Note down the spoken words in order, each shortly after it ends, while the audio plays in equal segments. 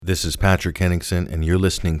This is Patrick Henningsen, and you're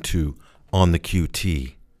listening to On the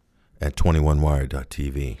QT at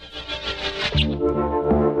 21wire.tv.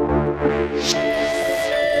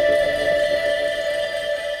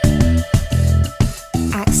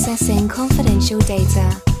 Accessing confidential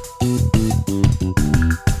data.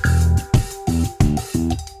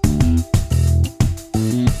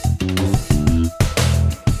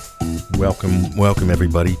 Welcome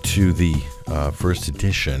everybody to the first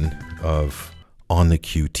edition of On the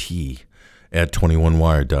QT at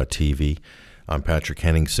 21wire.tv. I'm Patrick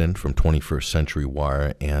Henningsen from 21st Century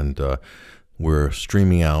Wire, and we're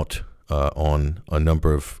streaming out on a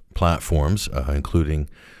number of platforms, including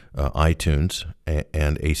iTunes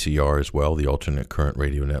and ACR as well, the Alternate Current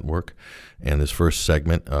Radio Network. And this first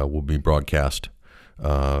segment will be broadcast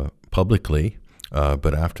publicly,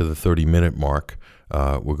 but after the 30-minute mark,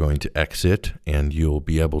 we're going to exit, and you'll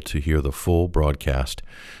be able to hear the full broadcast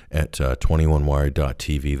at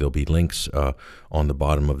 21wire.tv. There'll be links on the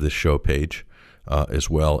bottom of this show page, as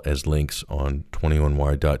well as links on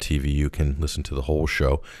 21wire.tv. You can listen to the whole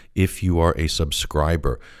show if you are a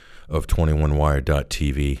subscriber of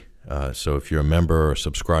 21wire.tv. So if you're a member or a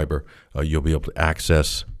subscriber, you'll be able to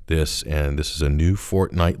access this, and this is a new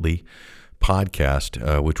fortnightly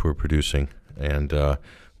podcast which we're producing. And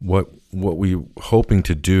what we're hoping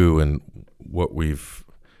to do, and what we've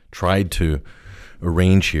tried to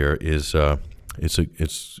arrange here, is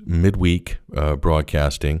it's midweek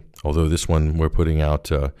broadcasting. Although this one we're putting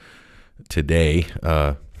out today,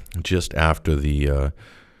 just after the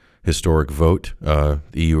historic vote, the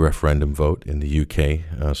EU referendum vote in the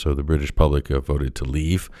UK. So the British public voted to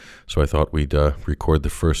leave. So I thought we'd record the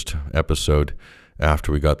first episode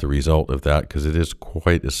after we got the result of that, because it is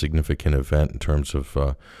quite a significant event in terms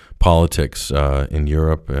of politics in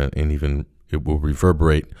Europe, and even it will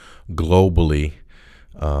reverberate globally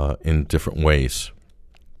in different ways.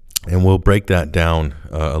 And we'll break that down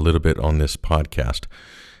a little bit on this podcast.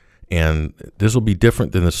 And this will be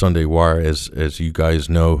different than the Sunday Wire, as you guys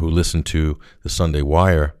know who listen to the Sunday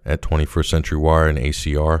Wire at 21st Century Wire and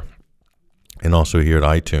ACR, and also here at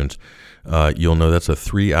iTunes. You'll know that's a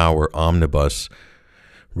 3-hour omnibus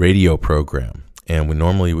radio program, and we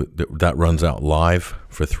normally that runs out live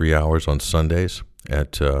for 3 hours on Sundays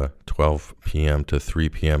at 12 p.m. to 3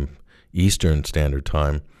 p.m. Eastern Standard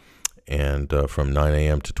Time, and from 9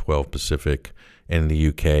 a.m. to 12 Pacific, and in the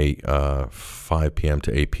UK 5 p.m.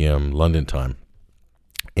 to 8 p.m. London time.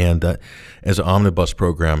 And as an omnibus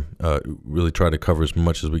program, really try to cover as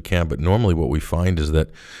much as we can, but normally what we find is that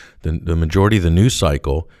the majority of the news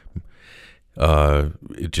cycle,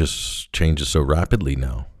 it just changes so rapidly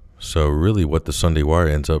now. So really what the Sunday Wire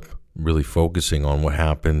ends up really focusing on what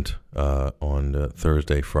happened on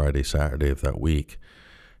Thursday, Friday, Saturday of that week.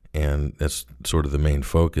 And that's sort of the main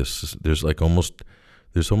focus. There's almost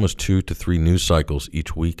 2 to 3 news cycles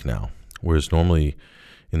each week now, whereas normally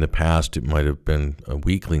in the past it might have been a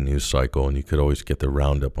weekly news cycle and you could always get the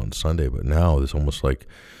roundup on Sunday. But now there's almost like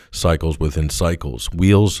cycles within cycles,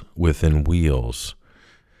 wheels within wheels.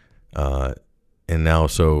 And now,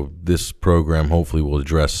 so this program hopefully will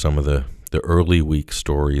address some of the early week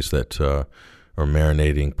stories that are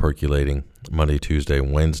marinating, percolating Monday, Tuesday,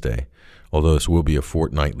 and Wednesday, although this will be a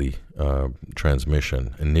fortnightly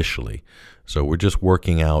transmission initially. So we're just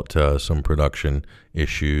working out some production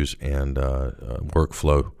issues and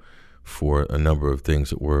workflow for a number of things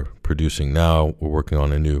that we're producing now. We're working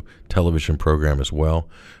on a new television program as well,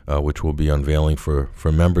 which we'll be unveiling for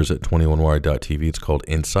members at 21wire.tv. It's called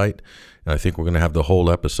Insight. And I think we're going to have the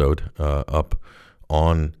whole episode up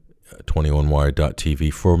on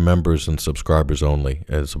 21wire.tv for members and subscribers only.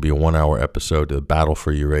 This will be a 1-hour episode, The Battle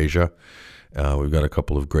for Eurasia. We've got a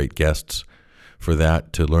couple of great guests for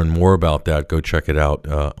that. To learn more about that, go check it out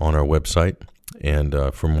on our website. And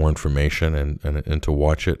for more information and to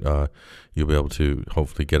watch it, you'll be able to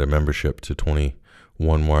hopefully get a membership to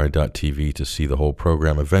 21wire.tv to see the whole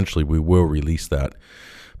program. Eventually, we will release that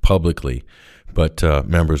publicly, but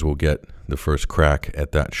members will get the first crack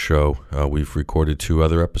at that show. We've recorded 2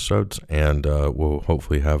 other episodes, and we'll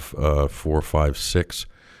hopefully have 4, 5, 6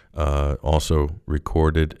 also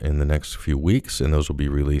recorded in the next few weeks, and those will be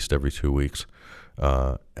released every 2 weeks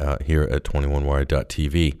here at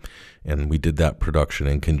 21wire.tv. And we did that production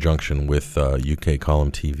in conjunction with UK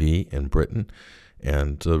Column TV in Britain,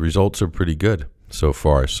 and the results are pretty good so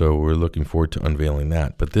far. So we're looking forward to unveiling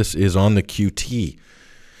that. But this is On the QT.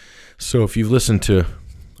 So if you've listened to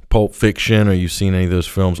Pulp Fiction or you've seen any of those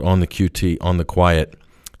films, On the QT, On the Quiet,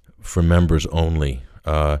 for members only,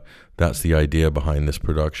 that's the idea behind this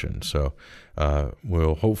production. So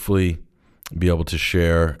we'll hopefully be able to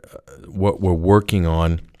share what we're working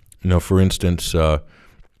on. You know, for instance,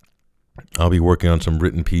 I'll be working on some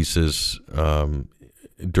written pieces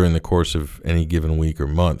during the course of any given week or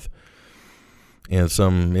month, and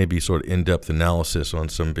some maybe sort of in-depth analysis on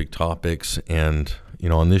some big topics. And,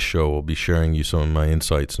 on this show, we'll be sharing you some of my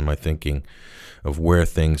insights and my thinking of where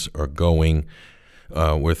things are going,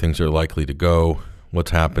 where things are likely to go,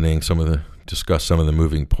 what's happening, discuss some of the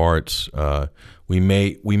moving parts. We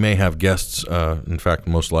may have guests. In fact,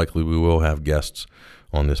 most likely we will have guests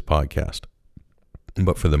on this podcast.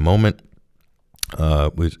 But for the moment,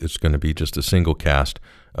 it's going to be just a single cast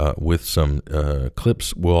with some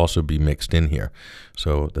clips will also be mixed in here.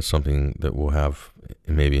 So that's something that we'll have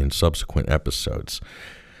maybe in subsequent episodes.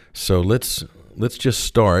 So let's just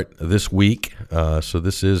start this week. So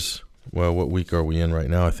this is, what week are we in right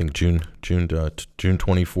now? I think June 24th, June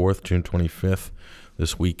 25th,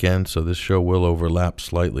 this weekend. So this show will overlap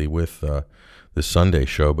slightly with this Sunday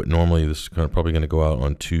show, but normally this is probably going to go out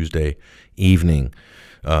on Tuesday evening.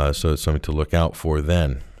 So it's something to look out for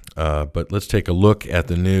then. But let's take a look at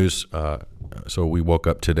the news. So we woke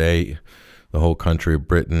up today, the whole country of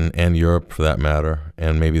Britain and Europe for that matter,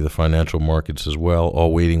 and maybe the financial markets as well,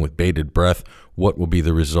 all waiting with bated breath. What will be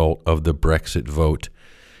the result of the Brexit vote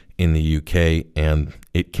in the UK? And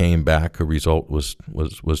it came back. A result was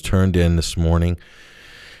turned in this morning,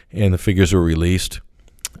 and the figures were released.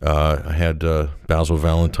 I had Basil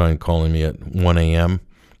Valentine calling me at 1 a.m.,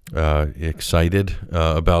 excited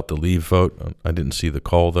about the leave vote. I didn't see the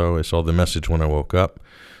call, though. I saw the message when I woke up.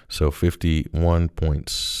 So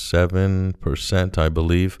 51.7%, I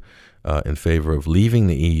believe, in favor of leaving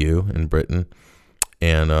the EU in Britain,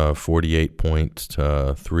 and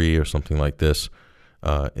 48.3 or something like this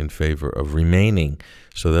in favor of remaining.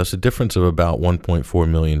 So that's a difference of about 1.4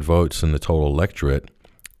 million votes in the total electorate.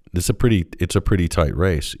 It's a pretty tight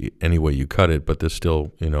race any way you cut it, but there's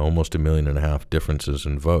still almost 1.5 million differences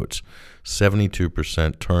in votes.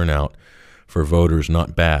 72% turnout for voters,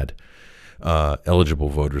 not bad. Eligible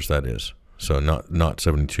voters, that is. So not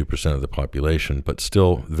 72% of the population, but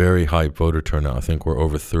still very high voter turnout. I think we're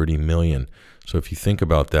over 30 million. So if you think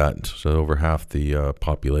about that, so over half the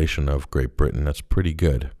population of Great Britain, that's pretty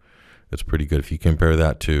good. It's pretty good. If you compare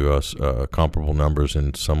that to comparable numbers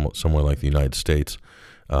in somewhere like the United States,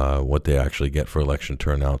 what they actually get for election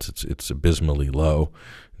turnouts, it's abysmally low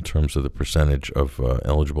in terms of the percentage of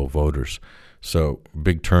eligible voters. So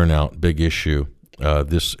big turnout, big issue.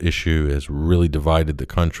 This issue has really divided the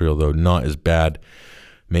country, although not as bad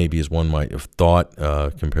maybe as one might have thought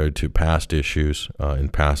compared to past issues in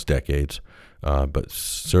past decades. But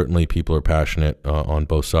certainly people are passionate on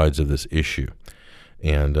both sides of this issue.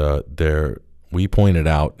 And we pointed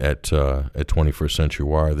out at 21st Century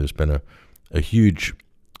Wire, there's been a huge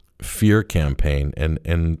fear campaign,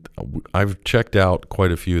 and I've checked out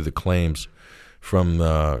quite a few of the claims from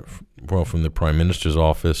the Prime Minister's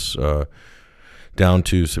office down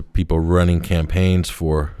to some people running campaigns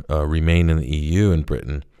for remain in the EU in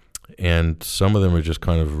Britain, and some of them are just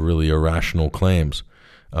kind of really irrational claims,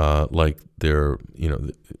 like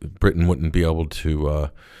Britain wouldn't be able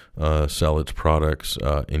to sell its products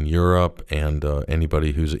in Europe, and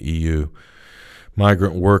anybody who's an EU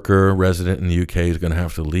migrant worker resident in the UK is going to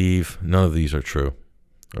have to leave. None of these are true.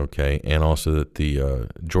 Okay, and also that the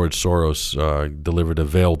George Soros delivered a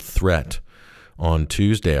veiled threat on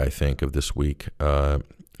Tuesday, I think, of this week.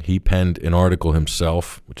 He penned an article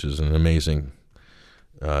himself, which is an amazing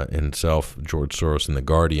in itself, George Soros in The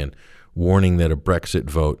Guardian, warning that a Brexit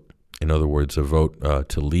vote, in other words, a vote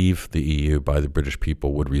to leave the EU by the British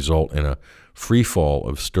people, would result in a free fall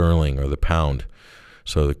of sterling or the pound.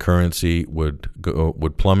 So the currency would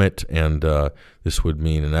plummet, and this would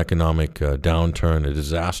mean an economic downturn, a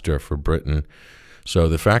disaster for Britain. So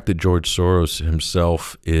the fact that George Soros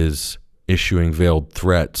himself is issuing veiled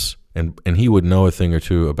threats, and he would know a thing or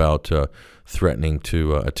two about threatening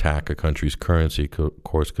to attack a country's currency, of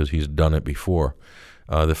course, because he's done it before.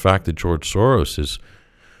 The fact that George Soros is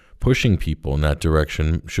pushing people in that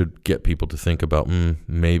direction should get people to think about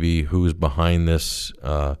maybe who's behind this,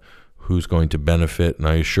 who's going to benefit. And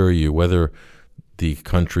I assure you, whether the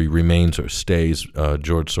country remains or stays,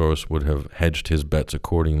 George Soros would have hedged his bets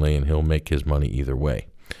accordingly, and he'll make his money either way.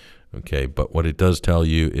 Okay, but what it does tell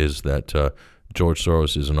you is that George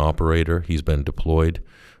Soros is an operator. He's been deployed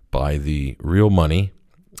by the real money,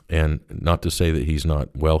 and not to say that he's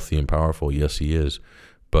not wealthy and powerful. Yes, he is,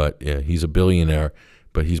 but he's a billionaire,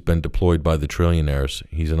 but he's been deployed by the trillionaires.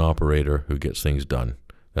 He's an operator who gets things done.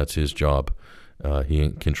 That's his job. He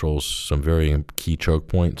controls some very key choke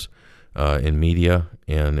points in media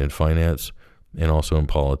and in finance and also in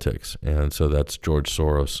politics. And so that's George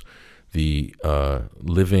Soros, the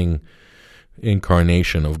living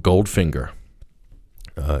incarnation of Goldfinger.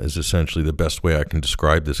 is essentially the best way I can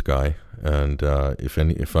describe this guy. And if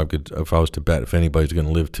I was to bet if anybody's going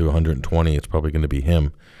to live to 120, it's probably going to be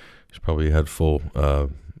him. He's probably had full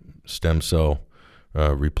stem cell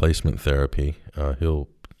replacement therapy.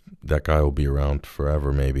 That guy will be around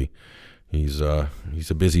forever, maybe. He's a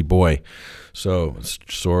busy boy. So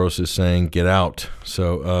Soros is saying get out.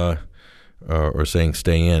 So or saying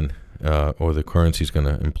stay in, or the currency's going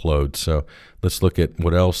to implode. So let's look at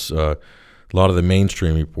what else. A lot of the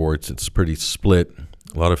mainstream reports, it's pretty split.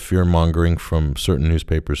 A lot of fear-mongering from certain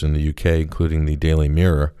newspapers in the UK, including the Daily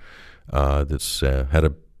Mirror, that's had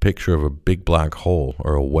a picture of a big black hole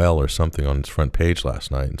or a well or something on its front page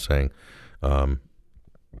last night, and saying,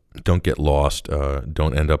 don't get lost,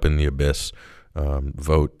 don't end up in the abyss,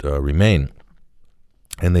 vote Remain.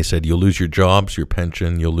 And they said you'll lose your jobs, your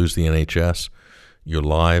pension, you'll lose the NHS, your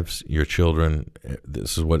lives, your children.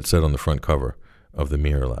 This is what it said on the front cover of the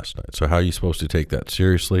Mirror last night. So how are you supposed to take that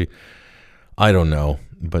seriously? I don't know.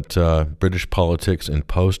 But British politics in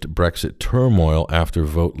post-Brexit turmoil after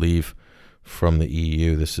vote leave from the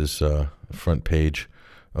EU. This is front page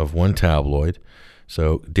of one tabloid.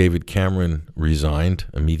 So David Cameron resigned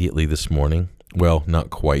immediately this morning. Well, not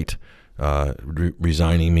quite.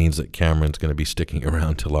 Resigning means that Cameron's going to be sticking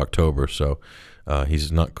around till October. So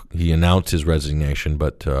he announced his resignation,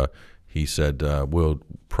 but he said we'll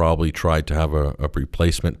probably try to have a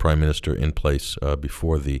replacement prime minister in place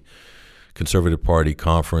before the Conservative Party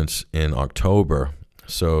conference in October.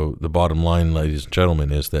 So the bottom line, ladies and gentlemen,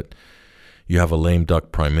 is that you have a lame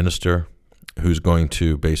duck prime minister who's going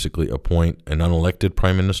to basically appoint an unelected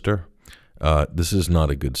prime minister. This is not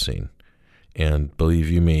a good scene. And believe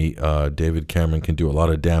you me, David Cameron can do a lot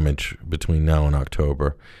of damage between now and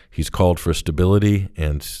October. He's called for stability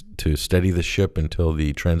and to steady the ship until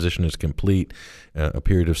the transition is complete. A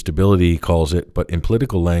period of stability, he calls it. But in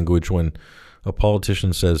political language, when a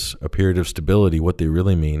politician says a period of stability, what they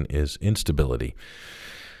really mean is instability.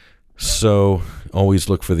 So always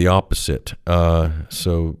look for the opposite.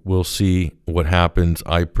 So we'll see what happens.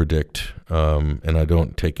 I predict, and I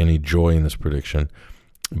don't take any joy in this prediction,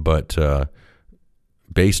 but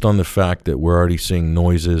based on the fact that we're already seeing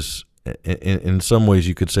noises, in some ways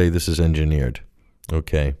you could say this is engineered.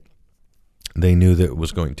 Okay, they knew that it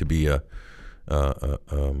was going to be a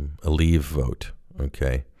leave vote.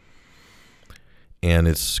 Okay, and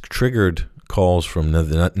it's triggered calls from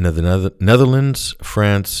the Netherlands,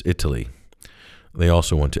 France, Italy. They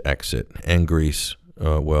also want to exit, and Greece.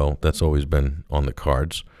 Well, that's always been on the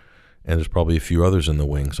cards, and there's probably a few others in the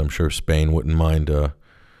wings. I'm sure Spain wouldn't mind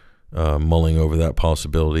mulling over that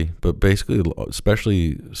possibility. But basically,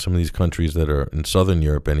 especially some of these countries that are in southern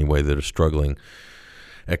Europe anyway, that are struggling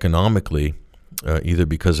economically, either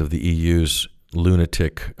because of the EU's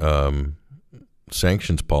lunatic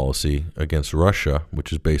sanctions policy against Russia,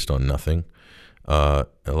 which is based on nothing. A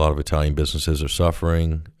lot of Italian businesses are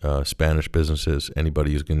suffering, Spanish businesses,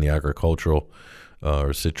 anybody who's in the agricultural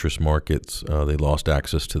or citrus markets, they lost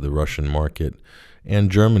access to the Russian market.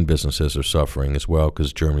 And German businesses are suffering as well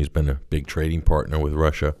because Germany's been a big trading partner with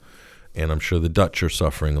Russia. And I'm sure the Dutch are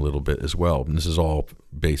suffering a little bit as well. And this is all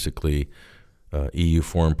basically EU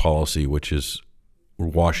foreign policy, which is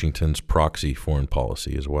Washington's proxy foreign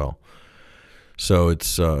policy as well. So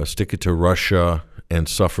it's stick it to Russia and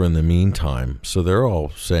suffer in the meantime. So they're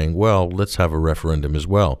all saying, well, let's have a referendum as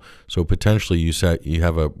well. So potentially you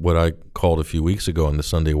have what I called a few weeks ago on the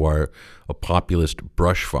Sunday Wire, a populist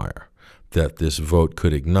brush fire that this vote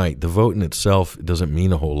could ignite. The vote in itself doesn't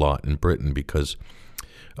mean a whole lot in Britain because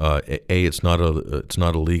it's not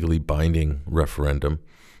a legally binding referendum.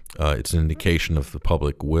 It's an indication of the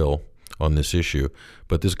public will on this issue.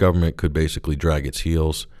 But this government could basically drag its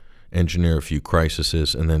heels, engineer a few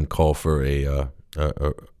crises, and then call for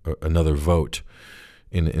another vote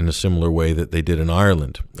in a similar way that they did in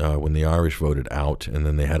Ireland when the Irish voted out, and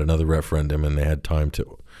then they had another referendum and they had time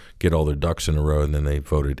to get all their ducks in a row, and then they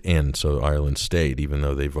voted in, so Ireland stayed even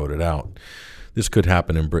though they voted out. This could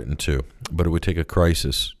happen in Britain too, but it would take a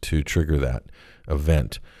crisis to trigger that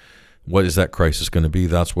event. What is that crisis going to be?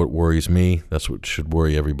 That's what worries me. That's what should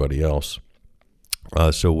worry everybody else.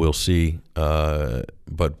 So we'll see.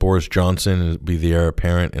 But Boris Johnson will be the heir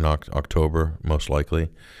apparent in October, most likely.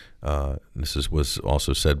 This was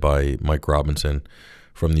also said by Mike Robinson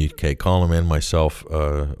from the UK column and myself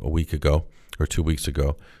a week ago or 2 weeks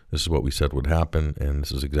ago. This is what we said would happen, and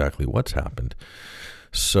this is exactly what's happened.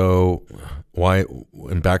 So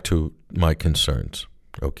and back to my concerns,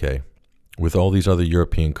 okay. With all these other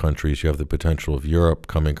European countries, you have the potential of Europe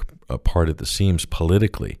coming apart at the seams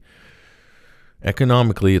politically.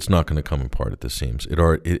 Economically, it's not going to come apart at the seams. It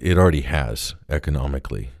already has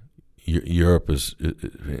economically. Europe is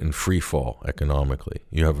in free fall economically.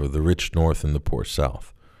 You have the rich North and the poor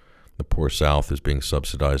South. The poor South is being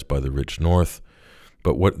subsidized by the rich North,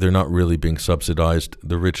 but what they're not really being subsidized.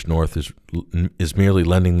 The rich North is merely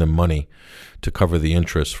lending them money to cover the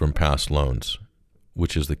interest from past loans,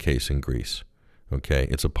 which is the case in Greece. Okay,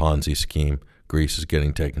 it's a Ponzi scheme. Greece is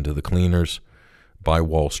getting taken to the cleaners by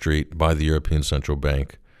Wall Street, by the European Central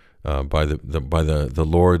Bank, by the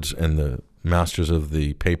lords and the masters of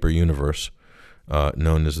the paper universe,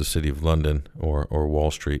 known as the City of London or Wall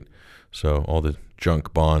Street. So all the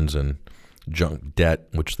junk bonds and junk debt,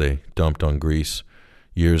 which they dumped on Greece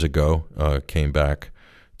years ago, came back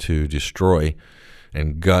to destroy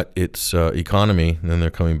and gut its economy. And then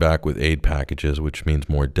they're coming back with aid packages, which means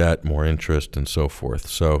more debt, more interest, and so forth.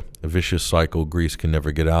 So a vicious cycle Greece can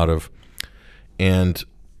never get out of. And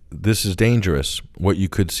this is dangerous. What you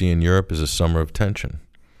could see in Europe is a summer of tension.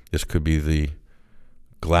 This could be the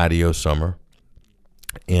Gladio summer.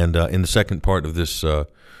 And in the second part of this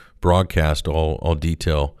broadcast, I'll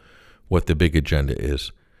detail what the big agenda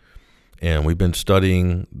is. And we've been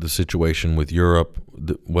studying the situation with Europe,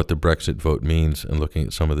 what the Brexit vote means, and looking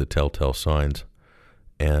at some of the telltale signs,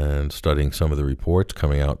 and studying some of the reports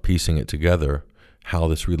coming out, piecing it together, how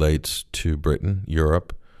this relates to Britain,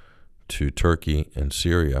 Europe, to Turkey, and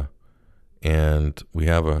Syria. And we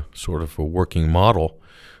have a sort of a working model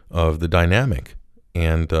of the dynamic.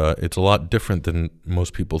 And it's a lot different than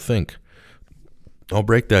most people think. I'll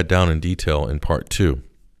break that down in detail in part 2.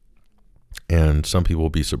 And some people will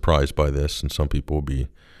be surprised by this, and some people will be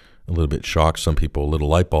a little bit shocked. Some people, a little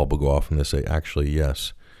light bulb will go off, and they say, actually,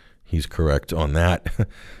 yes, he's correct on that.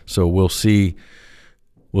 So we'll see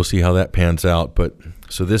how that pans out. But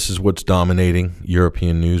so this is what's dominating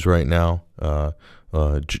European news right now.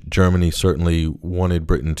 Germany certainly wanted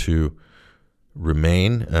Britain to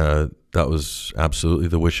remain. That was absolutely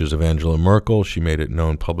the wishes of Angela Merkel. She made it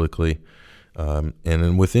known publicly. And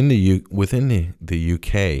then within the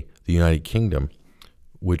UK, the United Kingdom,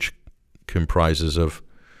 which comprises of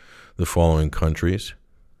the following countries: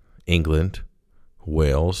 England,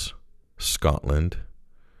 Wales, Scotland,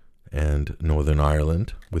 and Northern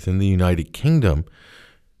Ireland. Within the United Kingdom,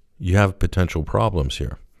 you have potential problems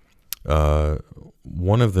here.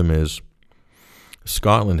 One of them is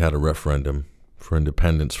Scotland had a referendum for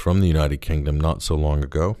independence from the United Kingdom not so long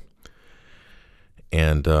ago.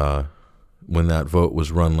 And when that vote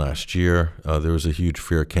was run last year, there was a huge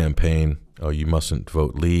fear campaign. You mustn't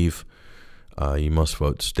vote leave. You must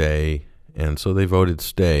vote stay. And so they voted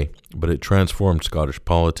stay, but it transformed Scottish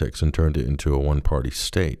politics and turned it into a one-party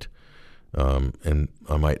state. And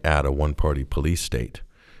I might add a one-party police state.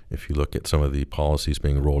 If you look at some of the policies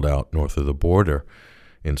being rolled out north of the border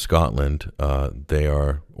in Scotland, they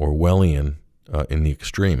are Orwellian in the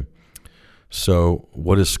extreme. So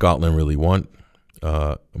what does Scotland really want?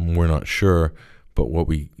 We're not sure, but what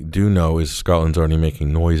we do know is Scotland's already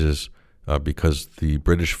making noises because the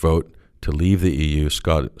British vote to leave the EU,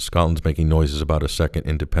 Scotland's making noises about a second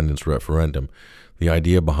independence referendum. The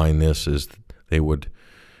idea behind this is they would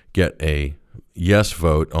get a yes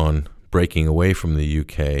vote on breaking away from the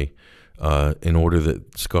UK in order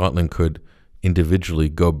that Scotland could individually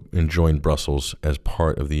go and join Brussels as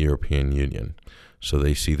part of the European Union. So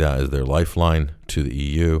they see that as their lifeline to the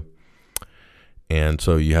EU. And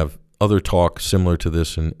so you have other talk similar to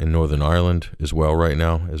this in Northern Ireland as well right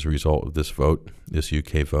now as a result of this vote, this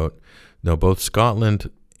UK vote. Now, both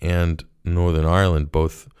Scotland and Northern Ireland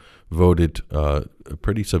both voted a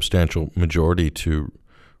pretty substantial majority to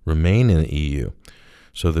remain in the EU.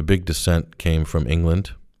 So the big dissent came from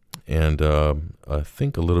England and I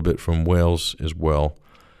think a little bit from Wales as well.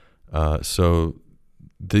 So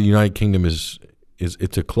the United Kingdom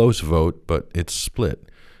it's a close vote, but it's split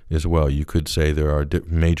as well. You could say there are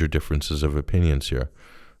major differences of opinions here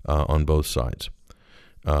on both sides.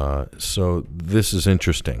 So this is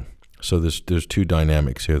interesting. So there's two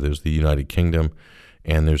dynamics here. There's the United Kingdom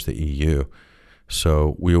and there's the EU.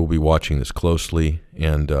 So we will be watching this closely,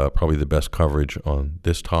 and probably the best coverage on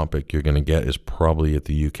this topic you're going to get is probably at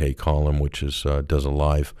the UK column, which is does a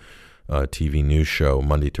live TV news show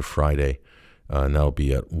Monday to Friday. And that'll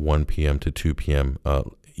be at 1 p.m. to 2 p.m.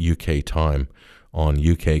 UK time on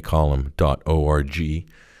ukcolumn.org.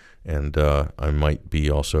 And I might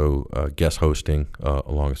be also guest hosting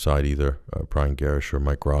alongside either Brian Garish or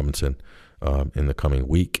Mike Robinson in the coming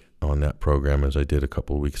week on that program, as I did a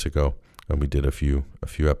couple of weeks ago, and we did a few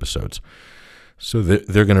episodes. So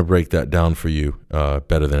they're going to break that down for you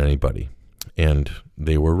better than anybody. And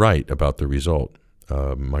they were right about the result.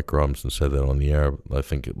 Mike Robinson said that on the air, I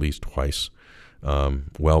think at least twice,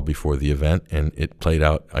 well before the event, and it played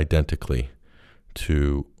out identically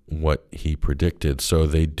to what he predicted. So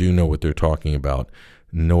they do know what they're talking about.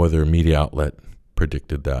 No other media outlet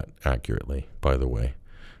predicted that accurately, by the way.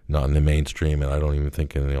 Not in the mainstream, and I don't even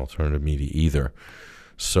think in the alternative media either.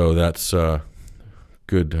 So that's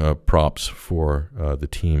good props for the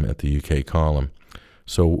team at the UK column.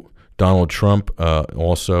 So Donald Trump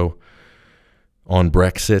also on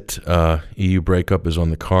Brexit, EU breakup is on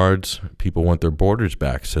the cards. People want their borders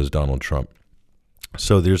back, says Donald Trump.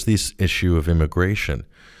 So there's this issue of immigration,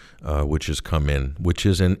 which has come in, which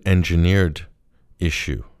is an engineered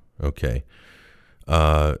issue, okay?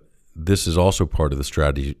 This is also part of the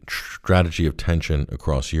strategy of tension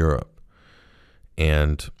across Europe.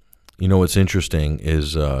 And, you know, what's interesting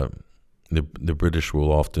is the British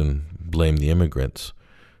will often blame the immigrants,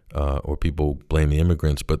 or people blame the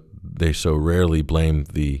immigrants, but they so rarely blame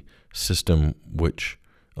the system which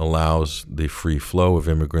allows the free flow of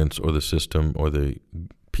immigrants, or the system or the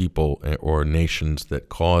people or nations that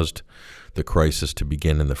caused the crisis to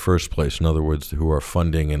begin in the first place. In other words, who are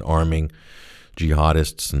funding and arming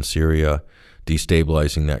jihadists in Syria,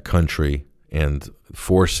 destabilizing that country and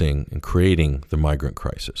forcing and creating the migrant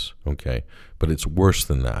crisis, okay? But it's worse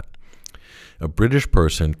than that. A British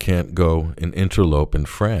person can't go and interlope in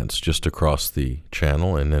France just across the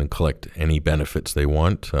channel and then collect any benefits they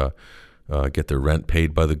want, get their rent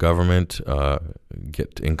paid by the government,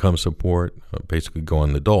 get income support, basically go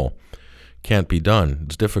on the dole. Can't be done.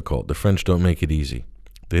 It's difficult. The French don't make it easy.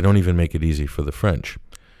 They don't even make it easy for the French.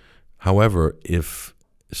 However, if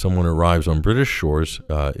someone arrives on British shores,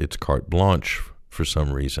 it's carte blanche for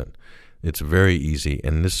some reason. It's very easy,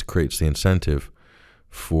 and this creates the incentive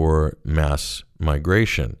for mass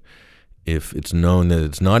migration. If it's known that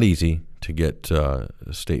it's not easy to get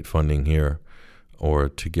state funding here, or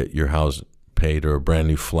to get your house paid, or a brand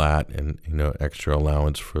new flat, and extra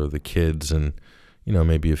allowance for the kids, and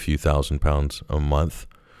maybe a few £1,000s a month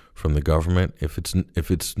from the government. If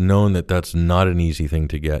it's known that that's not an easy thing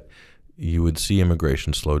to get, you would see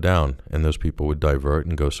immigration slow down, and those people would divert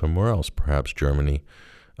and go somewhere else, perhaps Germany,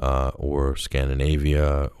 or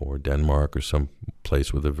Scandinavia, or Denmark, or some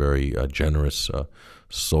place with a very generous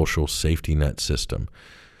social safety net system.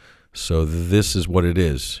 So this is what it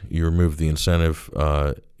is. You remove the incentive,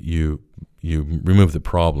 you remove the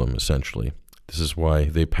problem, essentially. This is why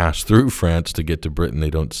they pass through France to get to Britain.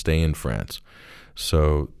 They don't stay in France.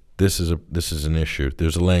 So this is an issue.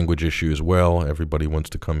 There's a language issue as well. Everybody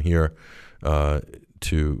wants to come here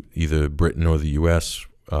to either Britain or the U.S.,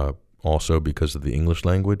 also because of the English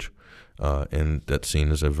language, and that's seen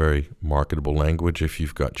as a very marketable language. If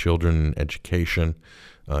you've got children in education,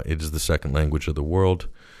 it is the second language of the world,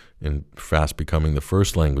 and fast becoming the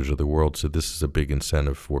first language of the world. So this is a big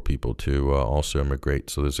incentive for people to also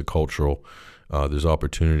immigrate. So there's a cultural, there's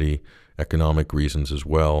opportunity, economic reasons as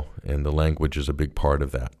well, and the language is a big part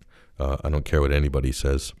of that. I don't care what anybody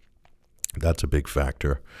says. That's a big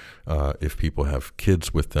factor. If people have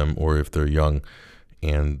kids with them, or if they're young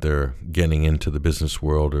and they're getting into the business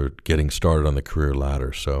world or getting started on the career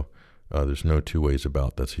ladder. So there's no two ways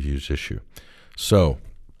about that's a huge issue. So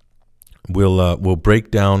we'll break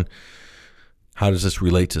down how does this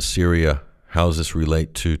relate to Syria, how does this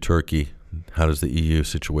relate to Turkey, how does the EU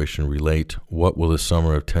situation relate, what will the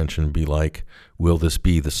summer of tension be like, will this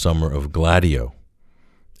be the summer of Gladio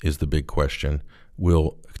is the big question.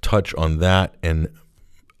 We'll touch on that and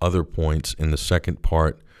other points in the second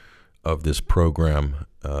part of this program.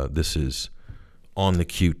 This is On the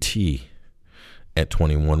QT at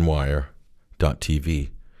 21wire.tv.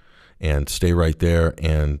 And stay right there,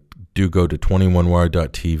 and do go to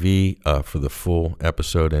 21wire.tv for the full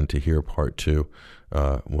episode and to hear part 2.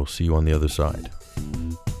 We'll see you on the other side.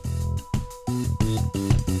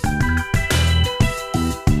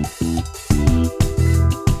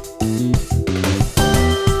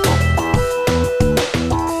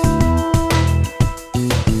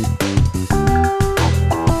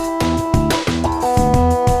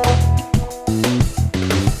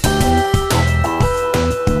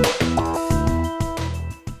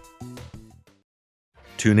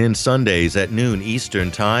 Tune in Sundays at noon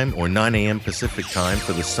Eastern Time or 9 a.m. Pacific Time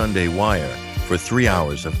for the Sunday Wire for 3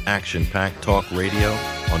 hours of action-packed talk radio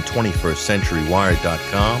on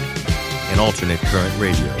 21stCenturyWire.com and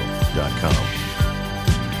AlternateCurrentRadio.com.